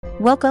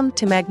Welcome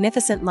to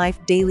Magnificent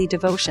Life Daily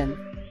Devotion.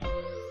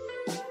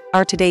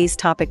 Our today's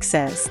topic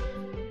says,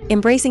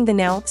 Embracing the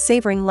Now,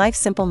 Savoring Life's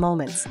Simple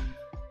Moments.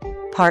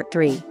 Part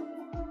 3.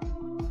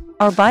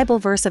 Our Bible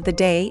verse of the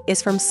day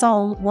is from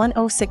Psalm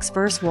 106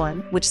 verse 1,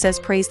 which says,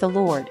 Praise the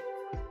Lord.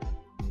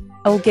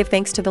 Oh, give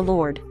thanks to the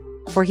Lord,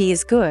 for he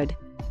is good,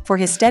 for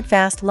his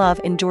steadfast love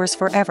endures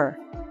forever.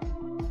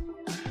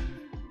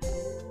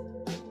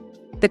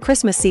 The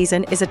Christmas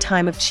season is a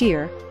time of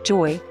cheer,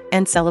 joy,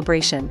 and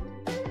celebration.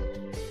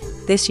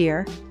 This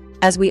year,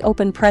 as we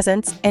open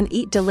presents and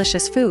eat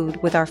delicious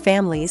food with our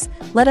families,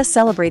 let us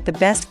celebrate the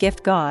best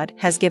gift God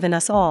has given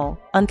us all,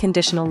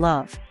 unconditional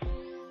love.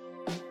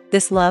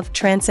 This love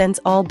transcends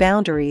all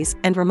boundaries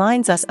and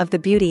reminds us of the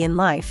beauty in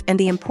life and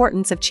the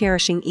importance of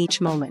cherishing each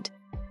moment.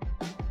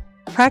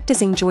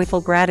 Practicing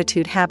joyful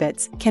gratitude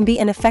habits can be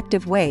an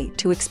effective way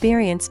to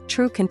experience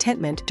true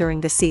contentment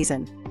during this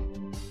season.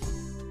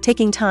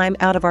 Taking time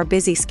out of our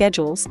busy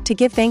schedules to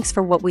give thanks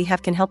for what we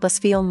have can help us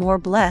feel more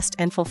blessed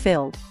and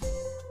fulfilled.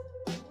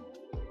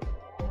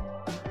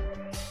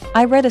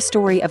 I read a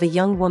story of a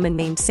young woman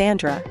named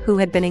Sandra who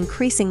had been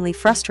increasingly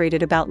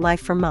frustrated about life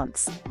for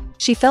months.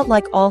 She felt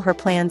like all her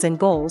plans and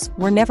goals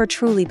were never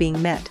truly being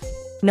met,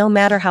 no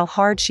matter how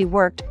hard she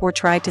worked or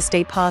tried to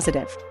stay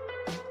positive.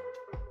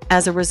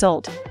 As a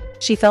result,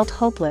 she felt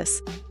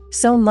hopeless,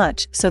 so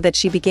much so that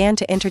she began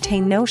to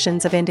entertain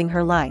notions of ending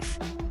her life.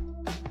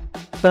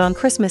 But on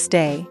Christmas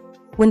Day,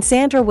 when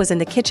Sandra was in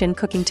the kitchen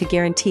cooking to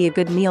guarantee a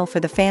good meal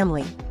for the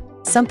family,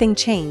 something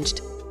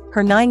changed.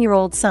 Her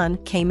 9-year-old son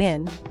came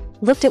in,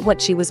 looked at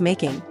what she was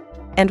making,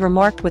 and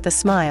remarked with a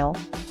smile,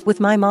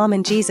 "With my mom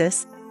and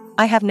Jesus,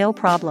 I have no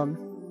problem."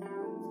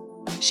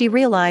 She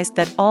realized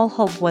that all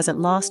hope wasn't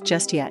lost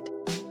just yet.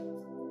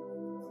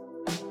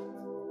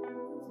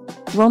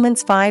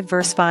 Romans 5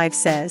 verse 5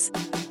 says,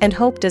 And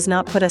hope does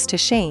not put us to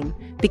shame,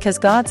 because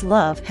God's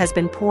love has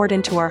been poured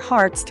into our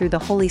hearts through the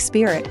Holy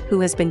Spirit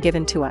who has been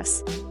given to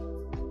us.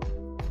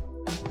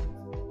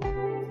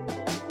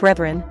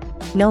 Brethren,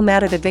 no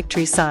matter the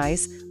victory's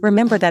size,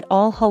 remember that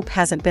all hope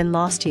hasn't been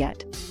lost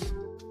yet.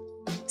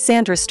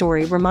 Sandra's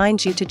story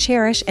reminds you to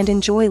cherish and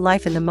enjoy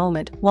life in the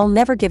moment while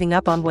never giving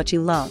up on what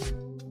you love.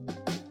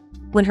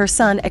 When her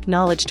son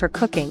acknowledged her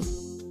cooking,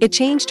 it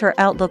changed her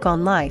outlook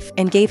on life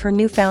and gave her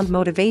newfound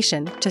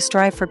motivation to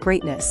strive for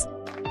greatness.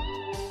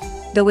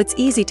 Though it's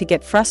easy to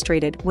get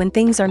frustrated when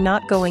things are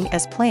not going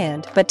as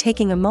planned, but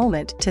taking a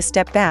moment to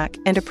step back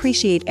and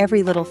appreciate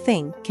every little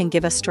thing can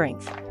give us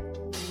strength.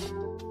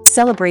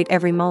 Celebrate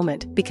every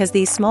moment, because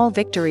these small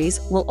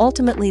victories will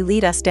ultimately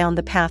lead us down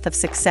the path of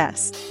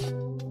success.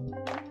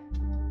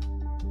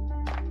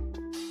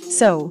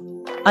 So,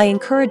 I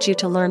encourage you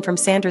to learn from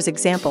Sandra's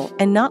example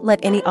and not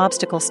let any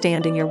obstacle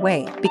stand in your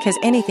way, because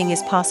anything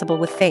is possible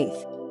with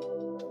faith.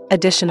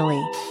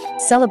 Additionally,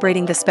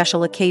 celebrating the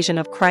special occasion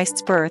of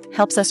Christ's birth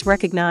helps us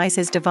recognize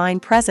his divine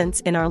presence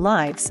in our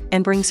lives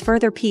and brings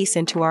further peace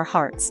into our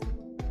hearts.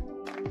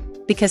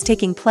 Because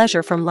taking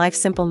pleasure from life's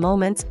simple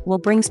moments will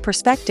bring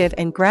perspective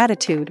and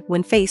gratitude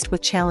when faced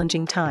with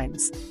challenging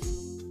times.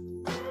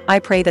 I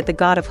pray that the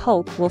God of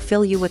hope will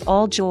fill you with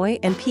all joy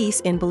and peace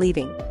in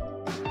believing.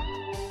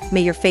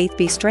 May your faith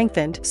be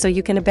strengthened so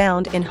you can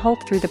abound in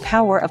hope through the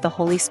power of the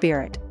Holy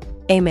Spirit.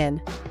 Amen.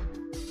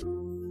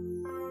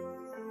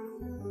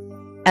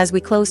 As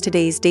we close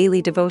today's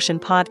daily devotion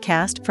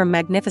podcast from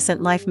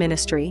Magnificent Life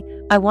Ministry,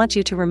 I want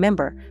you to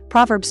remember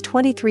Proverbs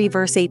 23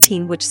 verse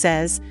 18, which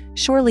says,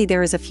 Surely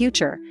there is a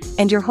future,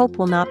 and your hope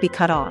will not be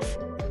cut off.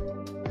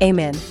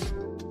 Amen.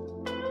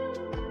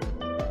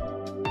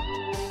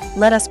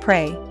 Let us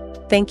pray.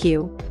 Thank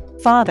you,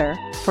 Father,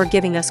 for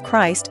giving us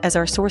Christ as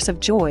our source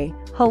of joy,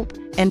 hope,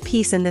 and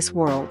peace in this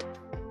world.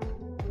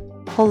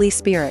 Holy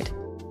Spirit,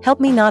 help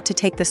me not to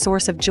take the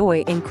source of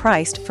joy in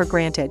Christ for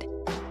granted.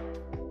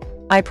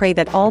 I pray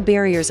that all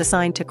barriers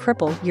assigned to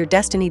cripple your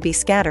destiny be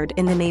scattered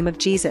in the name of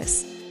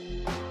Jesus.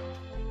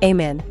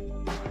 Amen.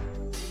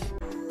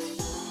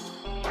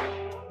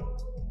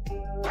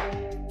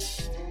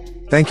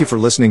 Thank you for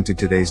listening to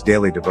today's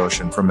daily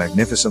devotion from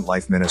Magnificent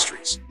Life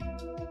Ministries.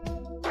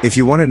 If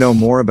you want to know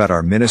more about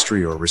our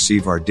ministry or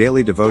receive our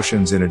daily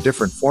devotions in a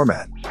different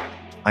format,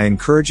 I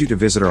encourage you to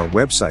visit our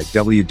website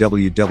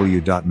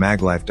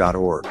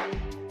www.maglife.org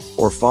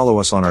or follow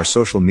us on our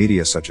social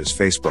media such as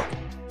Facebook,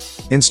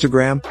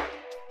 Instagram,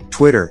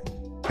 Twitter,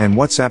 and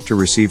WhatsApp to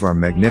receive our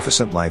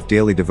Magnificent Life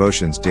daily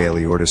devotions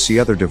daily or to see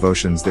other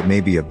devotions that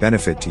may be of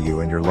benefit to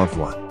you and your loved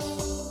one.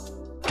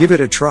 Give it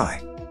a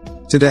try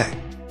today.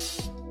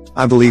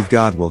 I believe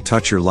God will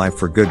touch your life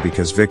for good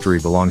because victory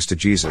belongs to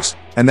Jesus,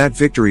 and that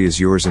victory is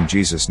yours in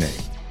Jesus' name.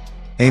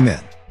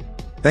 Amen.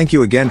 Thank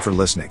you again for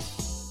listening.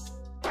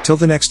 Till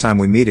the next time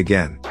we meet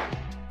again,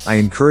 I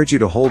encourage you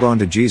to hold on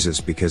to Jesus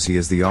because he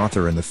is the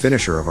author and the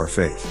finisher of our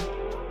faith.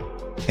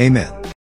 Amen.